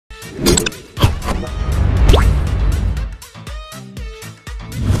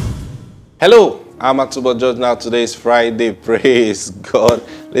Hello, I'm October George. Now today is Friday. Praise God.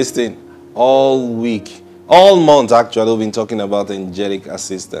 Listen, all week, all month actually, we've been talking about angelic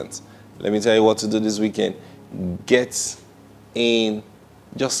assistance. Let me tell you what to do this weekend. Get in,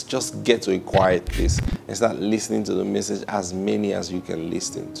 just get to a quiet place and start listening to the message, as many as you can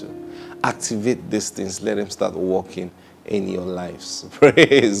listen to. Activate these things. Let them start working in your lives.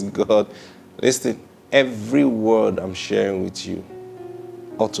 Praise God. Listen, every word I'm sharing with you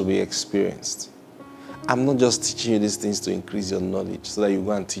ought to be experienced. I'm not just teaching you these things to increase your knowledge so that you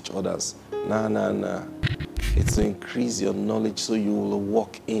go and teach others. Nah. It's to increase your knowledge so you will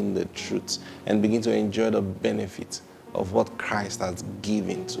walk in the truth and begin to enjoy the benefit of what Christ has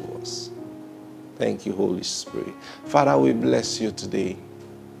given to us. Thank you, Holy Spirit. Father, we bless you today.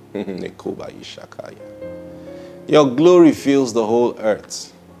 Your glory fills the whole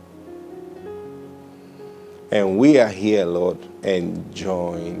earth. And we are here, Lord,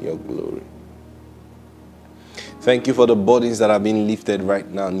 enjoying your glory. Thank you for the burdens that are being lifted right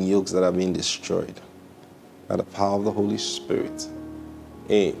now and yokes that are being destroyed by the power of the Holy Spirit.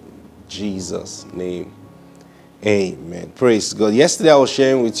 In Jesus' name, amen. Praise God. Yesterday I was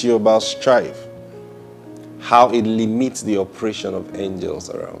sharing with you about strife, how it limits the operation of angels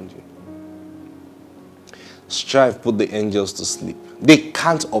around you. Strife put the angels to sleep. They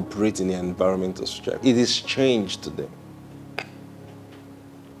can't operate in the environment of strife. It is strange to them.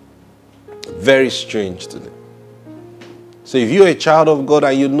 Very strange to them. So if you're a child of God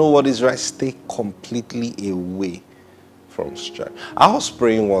and you know what is right, stay completely away from strife. I was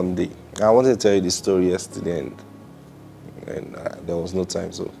praying one day. I wanted to tell you this story yesterday and there was no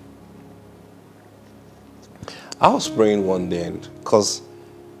time. So I was praying one day, and because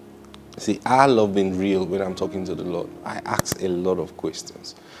see, I love being real when I'm talking to the Lord. I ask a lot of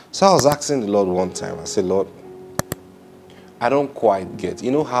questions. So I was asking the Lord one time. I said, Lord, I don't quite get.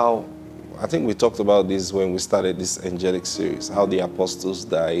 You know how, I think we talked about this when we started this angelic series, how the apostles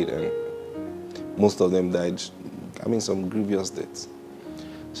died and most of them died, some grievous deaths.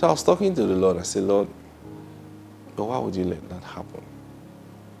 So I was talking to the Lord. I said, Lord, but why would you let that happen?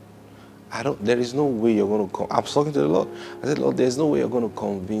 There is no way you're going to come. I was talking to the Lord. I said, Lord, there's no way you're going to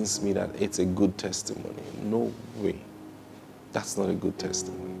convince me that it's a good testimony. No way. That's not a good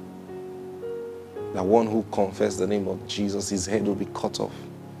testimony. The one who confessed the name of Jesus, his head will be cut off.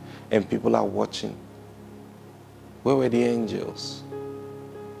 And people are watching. Where were the angels?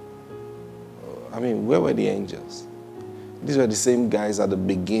 Where were the angels? These were the same guys at the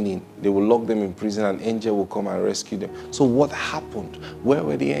beginning. They will lock them in prison and an angel will come and rescue them. So what happened? Where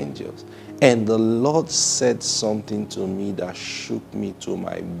were the angels? And the Lord said something to me that shook me to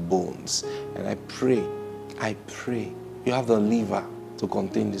my bones. And I pray, you have the liver to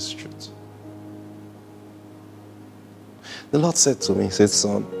contain this truth. The Lord said to me, he said,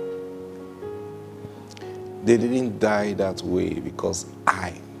 son, they didn't die that way because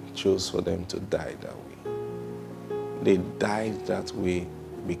I chose for them to die that way. They died that way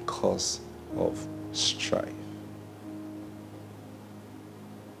because of strife.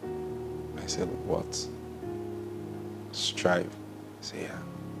 I said, what? Strife? I said, yeah.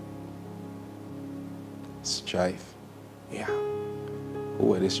 Strife? Yeah. Who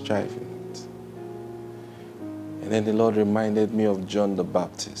were they striving with? And then the Lord reminded me of John the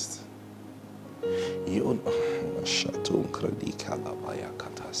Baptist.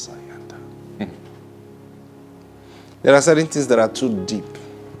 There are certain things that are too deep.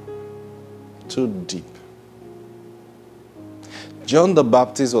 Too deep. John the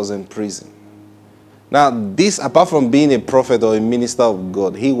Baptist was in prison. Now, this, apart from being a prophet or a minister of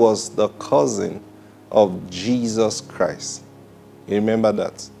God, he was the cousin of Jesus Christ. You remember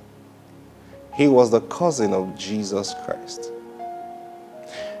that? He was the cousin of Jesus Christ.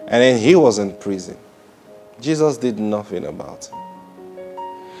 And then he was in prison. Jesus did nothing about it.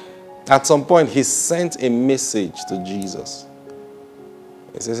 At some point, he sent a message to Jesus.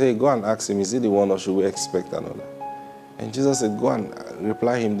 He says, hey, go and ask him, is he the one or should we expect another? And Jesus said, go and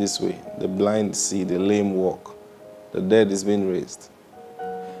reply him this way. The blind see, the lame walk, the dead is being raised.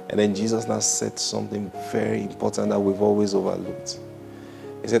 And then Jesus now said something very important that we've always overlooked.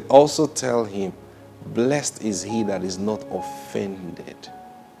 He said, also tell him, blessed is he that is not offended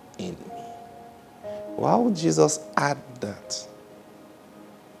in me. Why would Jesus add that?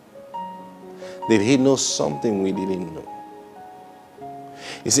 Did he know something we didn't know?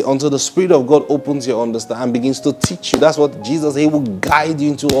 You see, until the Spirit of God opens your understanding and begins to teach you, that's what Jesus, he will guide you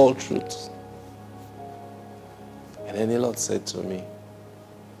into all truth. And then the Lord said to me,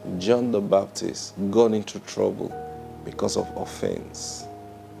 John the Baptist got into trouble because of offense.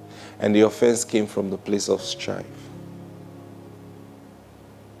 And the offense came from the place of strife.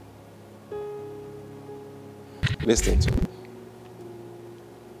 Listen to me.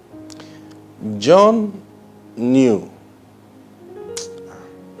 John knew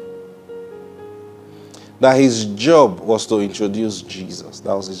that his job was to introduce Jesus.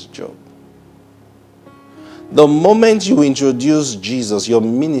 That was his job. The moment you introduce Jesus, your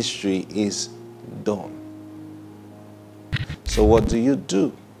ministry is done. So what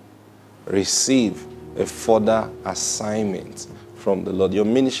do? Receive a further assignment from the Lord. Your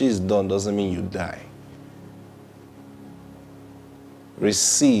ministry is done doesn't mean you die.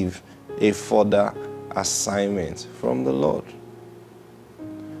 Receive a further assignment from the Lord.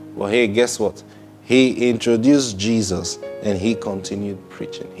 Well, hey, guess what? He introduced Jesus and he continued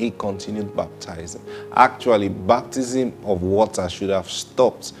preaching. He continued baptizing. Actually, baptism of water should have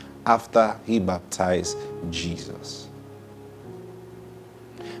stopped after he baptized Jesus.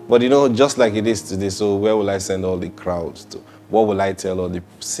 But you know, just like it is today, so where will I send all the crowds to? What will I tell all the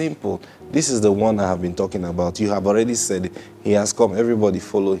simple? This is the one I have been talking about. You have already said it. He has come. Everybody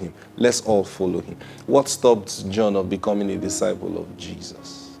follow him. Let's all follow him. What stopped John of becoming a disciple of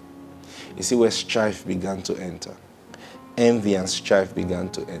Jesus? You see where strife began to enter. Envy and strife began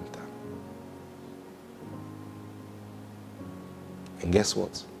to enter. And guess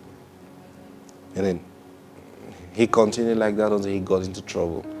what? And then he continued like that until he got into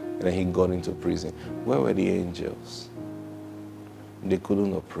trouble. And then he got into prison. Where were the angels? They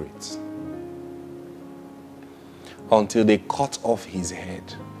couldn't operate. Until they cut off his head,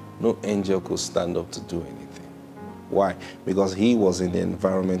 no angel could stand up to do anything. Why? Because he was in the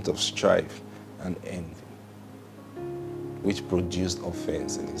environment of strife and envy, which produced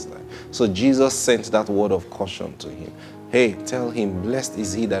offense in his life. So Jesus sent that word of caution to him. Hey, tell him, blessed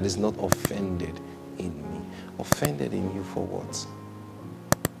is he that is not offended in me. Offended in you for what?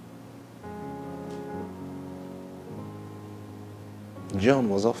 John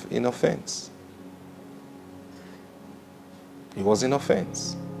was in offense. He was in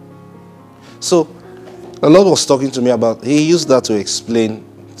offense. So, the Lord was talking to me about, he used that to explain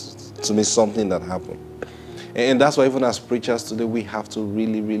to me something that happened. And that's why even as preachers today, we have to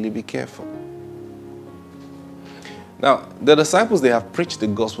really, really be careful. Now, the disciples, they have preached the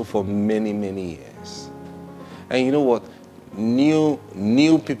gospel for many, many years. And you know what?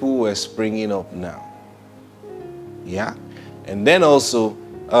 New people were springing up now. Yeah? And then also,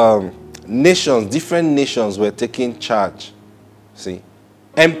 different nations were taking charge. See?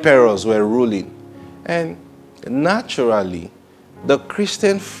 Emperors were ruling. And naturally, the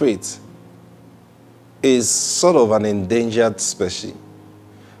Christian faith is sort of an endangered species.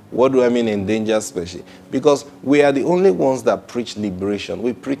 What do I mean endangered species? Because we are the only ones that preach liberation.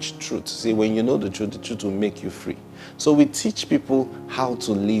 We preach truth. See, when you know the truth will make you free. So we teach people how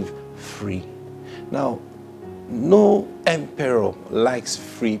to live free. Now, no emperor likes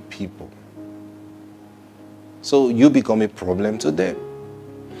free people. So you become a problem to them.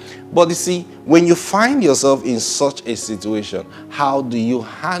 But you see, when you find yourself in such a situation, how do you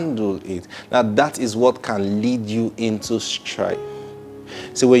handle it? Now that is what can lead you into strife.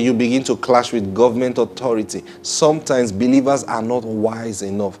 See, when you begin to clash with government authority, sometimes believers are not wise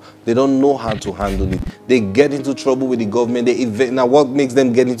enough. They don't know how to handle it. They get into trouble with the government. Now, what makes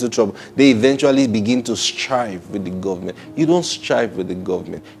them get into trouble? They eventually begin to strive with the government. You don't strive with the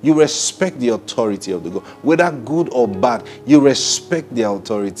government. You respect the authority of the government. Whether good or bad, you respect the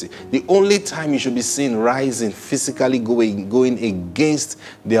authority. The only time you should be seen rising, physically going against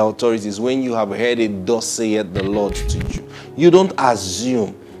the authorities when you have heard it, thus saith the Lord to you. You don't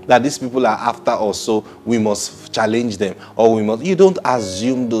assume that these people are after us, so we must challenge them, or we must. You don't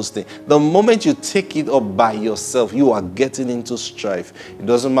assume those things. The moment you take it up by yourself, you are getting into strife. It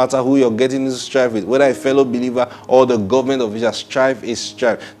doesn't matter who you're getting into strife with, whether a fellow believer or the government official. Strife is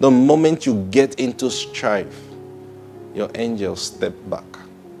strife. The moment you get into strife, your angels step back.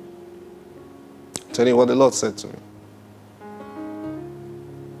 Tell you what the Lord said to me.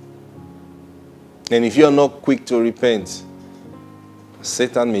 And if you're not quick to repent,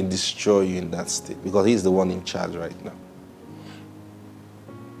 Satan may destroy you in that state because he's the one in charge right now.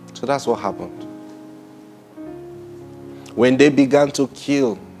 So that's what happened. When they began to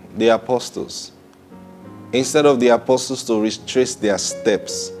kill the apostles, instead of the apostles to retrace their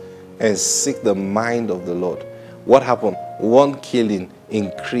steps and seek the mind of the Lord, what happened? One killing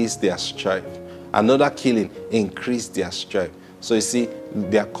increased their strife. Another killing increased their strife. So you see,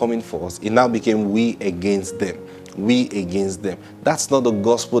 they are coming for us. It now became we against them. We against them. That's not the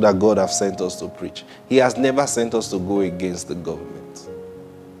gospel that God has sent us to preach. He has never sent us to go against the government.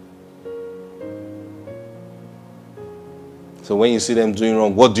 So So when you see them doing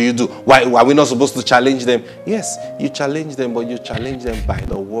wrong, what do you do? Why are we not supposed to challenge them? Yes, you challenge them, but you challenge them by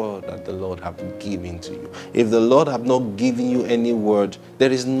the word that the Lord have given to you. If the Lord have not given you any word,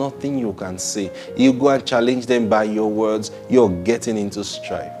 there is nothing you can say. You go and challenge them by your words, you're getting into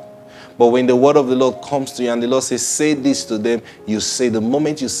strife. But when the word of the Lord comes to you and the Lord says, say this to them, you say, the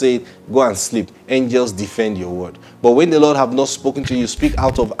moment you say it, go and sleep. Angels defend your word. But when the Lord have not spoken to you, you speak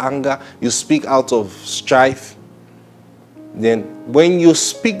out of anger, you speak out of strife. Then when you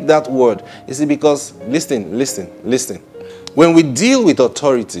speak that word, you see, because, listen. When we deal with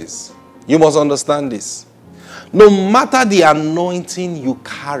authorities, you must understand this. No matter the anointing you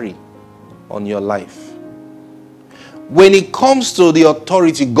carry on your life, when it comes to the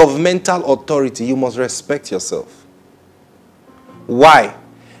authority, governmental authority, you must respect yourself. Why?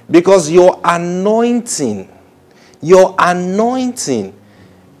 Because your anointing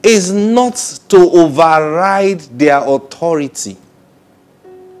is not to override their authority.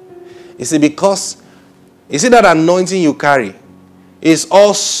 You see, because, you see that anointing you carry is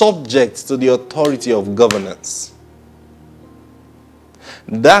all subject to the authority of governance.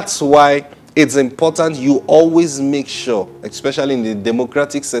 That's why it's important you always make sure, especially in the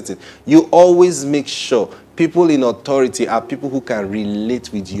democratic setting, you always make sure people in authority are people who can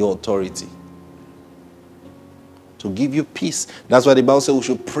relate with your authority, to give you peace. That's why the Bible says we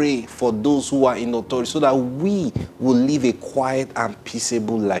should pray for those who are in authority so that we will live a quiet and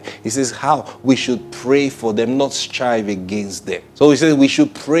peaceable life. He says how we should pray for them, not strive against them. So he says we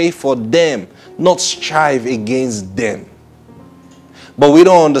should pray for them, not strive against them. But we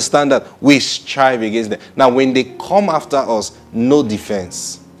don't understand that we strive against them. Now when they come after us, no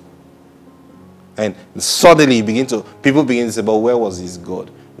defense. And suddenly people begin to say, but where was his God?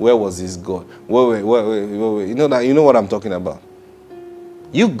 Where was his God? Where, you know what I'm talking about.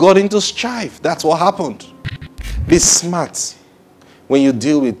 You got into strife. That's what happened. Be smart when you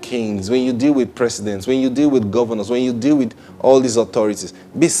deal with kings, when you deal with presidents, when you deal with governors, when you deal with all these authorities.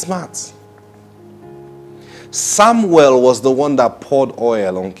 Be smart. Samuel was the one that poured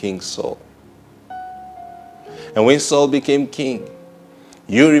oil on King Saul. And when Saul became king,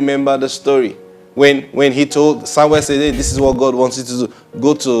 you remember the story. When he told, Samuel said, hey, this is what God wants you to do.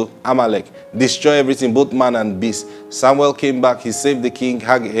 Go to Amalek, destroy everything, both man and beast. Samuel came back, he saved the king,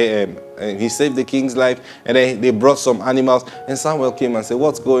 he saved the king's life, and then they brought some animals. And Samuel came and said,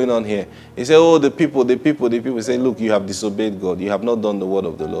 what's going on here? He said, oh, the people. He said, look, you have disobeyed God. You have not done the word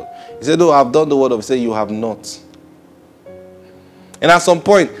of the Lord. He said, oh, I've done the word of. He said, you have not. And at some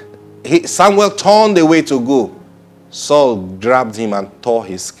point, Samuel turned away to go. Saul grabbed him and tore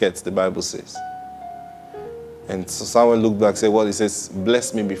his skirts, the Bible says. And so Samuel looked back and said, well, he says,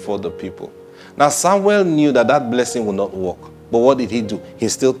 bless me before the people. Now Samuel knew that that blessing would not work. But what did he do? He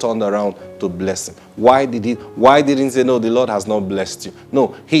still turned around to bless him. Why didn't he say, no, the Lord has not blessed you?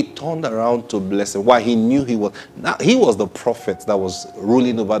 No, he turned around to bless him. Why? He knew he was the prophet that was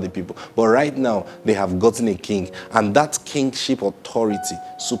ruling over the people. But right now, they have gotten a king. And that kingship authority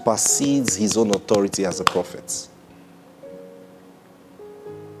supersedes his own authority as a prophet.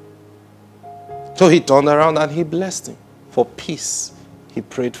 So he turned around and he blessed him for peace. He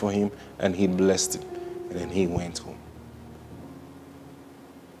prayed for him and he blessed him. And then he went home.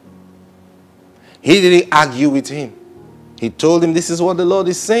 He didn't argue with him. He told him, this is what the Lord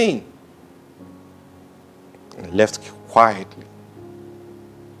is saying. And left quietly.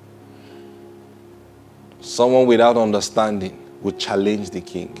 Someone without understanding would challenge the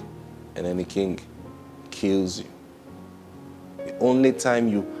king. And then the king kills you. The only time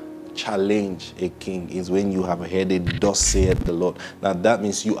you challenge a king is when you have heard it, thus saith the Lord. Now that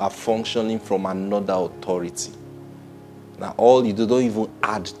means you are functioning from another authority. Now all you do, don't even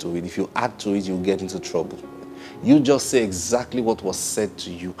add to it. If you add to it, you'll get into trouble. You just say exactly what was said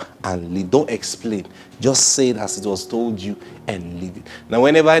to you and leave. Don't explain. Just say it as it was told you and leave it. Now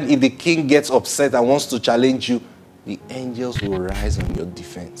if the king gets upset and wants to challenge you, the angels will rise on your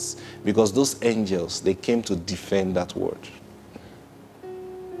defense. Because those angels, they came to defend that word.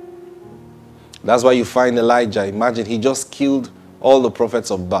 That's why you find Elijah. Imagine he just killed all the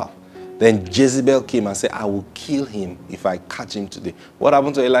prophets of Baal. Then Jezebel came and said, I will kill him if I catch him today. What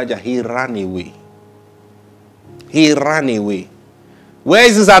happened to Elijah? He ran away. He ran away. Where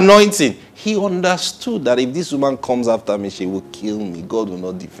is his anointing? He understood that if this woman comes after me, she will kill me. God will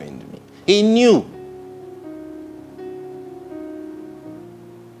not defend me. He knew.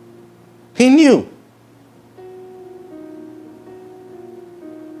 He knew.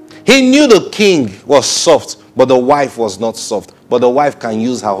 He knew the king was soft, but the wife was not soft. But the wife can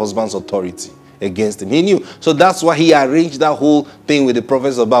use her husband's authority against him. He knew. So that's why he arranged that whole thing with the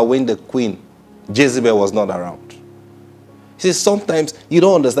prophets about when the queen, Jezebel, was not around. He says, sometimes you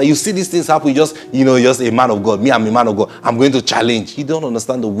don't understand. You see these things happen, just a man of God. Me, I'm a man of God. I'm going to challenge. You don't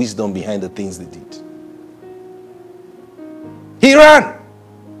understand the wisdom behind the things they did. He ran.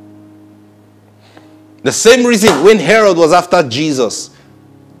 The same reason when Herod was after Jesus.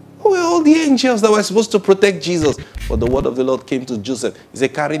 Who were all the angels that were supposed to protect Jesus? But the word of the Lord came to Joseph. He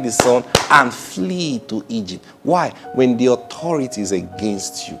said, carry the son and flee to Egypt. Why? When the authority is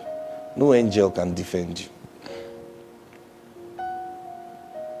against you, no angel can defend you.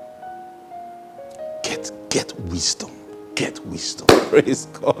 Get wisdom. Get wisdom. Praise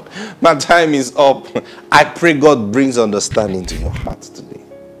God. My time is up. I pray God brings understanding to your heart today.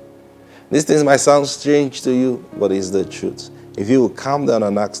 These things might sound strange to you, but it's the truth. If you will calm down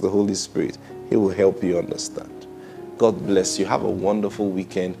and ask the Holy Spirit, He will help you understand. God bless you. Have a wonderful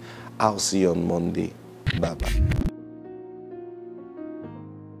weekend. I'll see you on Monday. Bye-bye.